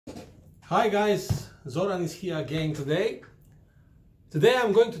Hi guys, Zoran is here again today. Today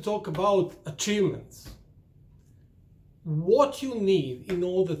I'm going to talk about achievements. What you need in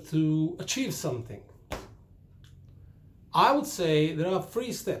order to achieve something. I would say there are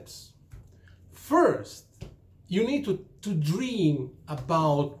 3 steps. First, you need to dream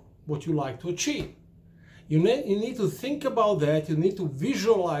about what you like to achieve. You need to think about that, you need to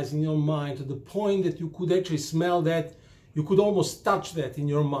visualize in your mind to the point that you could actually smell that, you could almost touch that in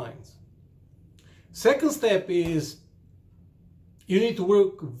your mind. Second step is you need to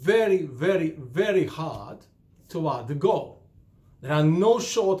work very, very, very hard toward the goal. There are no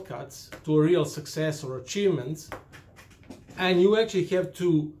shortcuts to a real success or achievement, and you actually have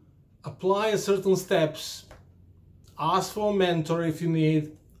to apply certain steps, ask for a mentor if you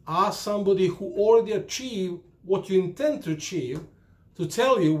need, ask somebody who already achieved what you intend to achieve to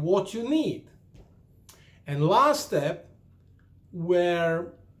tell you what you need. And last step,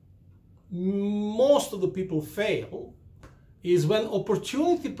 where most of the people fail, is when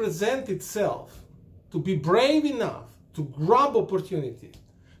opportunity presents itself, to be brave enough to grab opportunity.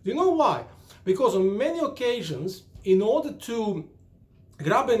 Do you know why? Because on many occasions, in order to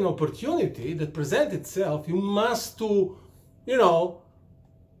grab an opportunity that presents itself, you must to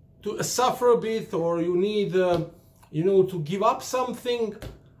suffer a bit, or you need to give up something,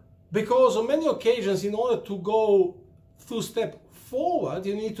 because on many occasions, in order to go 2 steps forward,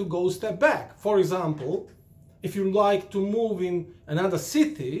 you need to go a step back. For example, if you like to move in another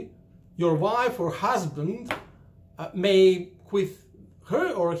city, your wife or husband may quit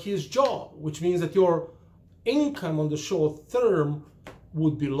her or his job, which means that your income on the short term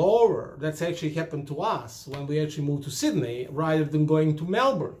would be lower. That's actually happened to us when we actually moved to Sydney rather than going to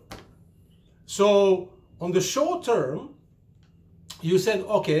Melbourne. So on the short term, you said,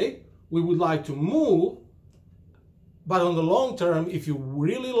 okay, we would like to move, but on the long term, if you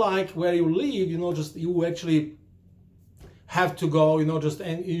really like where you live, you actually have to go,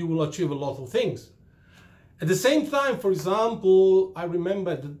 and you will achieve a lot of things. At the same time, for example, I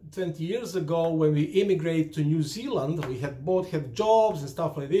remember 20 years ago when we immigrated to New Zealand, we both had jobs and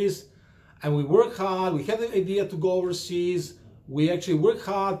stuff like this, and we worked hard. We had the idea to go overseas. We actually worked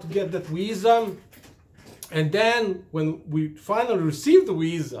hard to get that visa. And then when we finally received the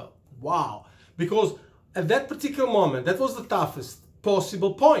visa, wow, because at that particular moment, that was the toughest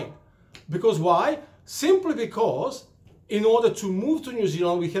possible point. Because why? Simply because in order to move to New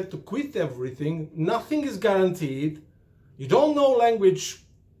Zealand, we had to quit everything. Nothing is guaranteed. You don't know language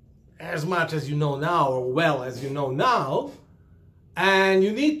as much as you know now, or well as you know now. And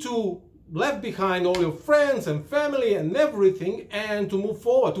you need to leave behind all your friends and family and everything, and to move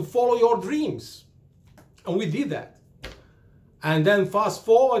forward, to follow your dreams. And we did that. And then fast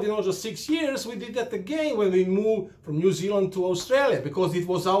forward, just 6 years, we did that again when we moved from New Zealand to Australia, because it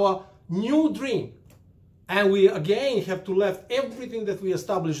was our new dream. And we again have to leave everything that we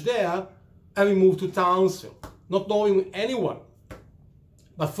established there, and we moved to Townsville, not knowing anyone.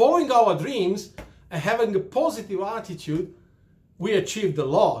 But following our dreams and having a positive attitude, we achieved a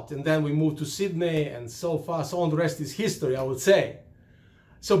lot. And then we moved to Sydney, and so far, so on. The rest is history, I would say.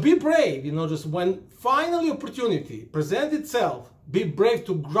 So be brave, just when finally opportunity presents itself, be brave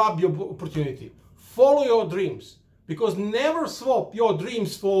to grab your opportunity. Follow your dreams, because never swap your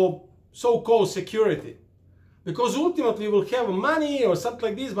dreams for so-called security. Because ultimately you will have money or something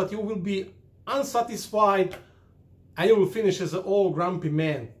like this, but you will be unsatisfied, and you will finish as an old grumpy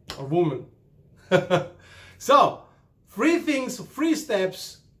man or woman. So, 3 things, 3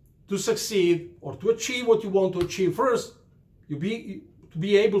 steps to succeed or to achieve what you want to achieve. First, to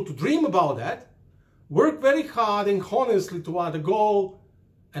be able to dream about that, work very hard and honestly toward the goal,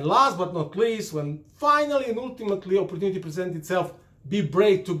 and last but not least, when finally and ultimately opportunity presents itself, be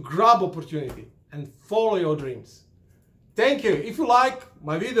brave to grab opportunity and follow your dreams. Thank you. If you like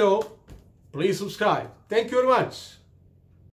my video, please subscribe. Thank you very much.